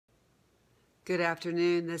Good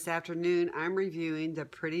afternoon. This afternoon I'm reviewing the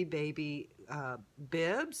Pretty Baby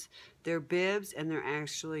bibs. They're bibs and they're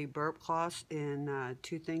actually burp cloths in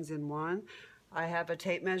two things in one. I have a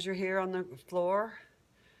tape measure here on the floor,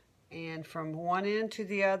 and from one end to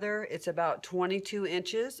the other it's about 22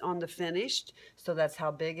 inches on the finished, so that's how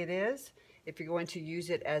big it is. If you're going to use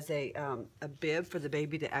it as a bib for the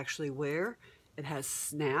baby to actually wear, it has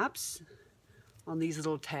snaps on these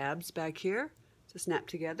little tabs back here to snap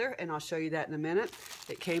together, and I'll show you that in a minute.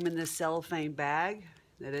 It came in this cellophane bag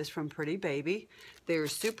that is from Pretty Baby. They're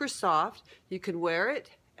super soft. You can wear it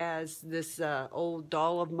as this old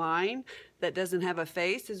doll of mine that doesn't have a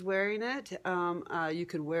face is wearing it. You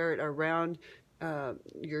can wear it around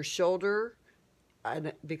your shoulder,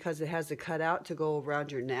 and because it has a cutout to go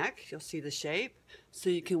around your neck. You'll see the shape. So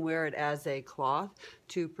you can wear it as a cloth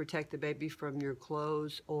to protect the baby from your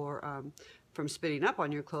clothes, or from spitting up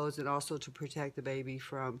on your clothes, and also to protect the baby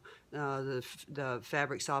from the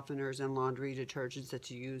fabric softeners and laundry detergents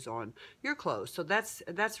that you use on your clothes. So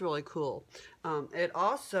that's really cool. It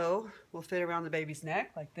also will fit around the baby's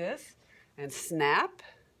neck like this and snap,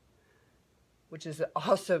 which is an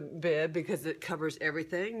awesome bib because it covers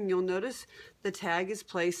everything. And you'll notice the tag is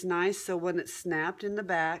placed nice, so when it's snapped in the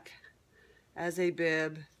back as a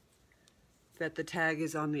bib, that the tag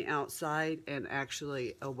is on the outside and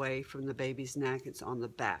actually away from the baby's neck. It's on the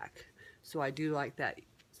back. So I do like that.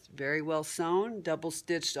 It's very well sewn, double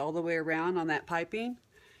stitched all the way around on that piping,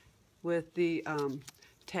 with the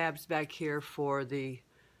tabs back here for the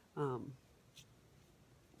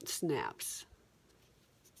snaps.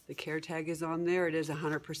 The care tag is on there. It is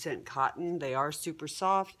 100% cotton. They are super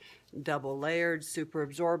soft, double layered, super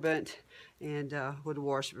absorbent, and would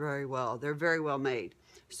wash very well. They're very well made.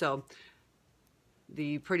 So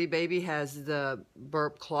the Pretty Baby has the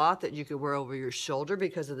burp cloth that you can wear over your shoulder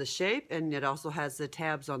because of the shape, and it also has the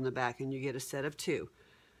tabs on the back, and you get a set of two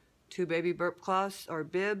baby burp cloths or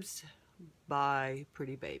bibs by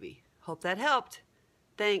Pretty Baby. Hope that helped.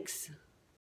 Thanks.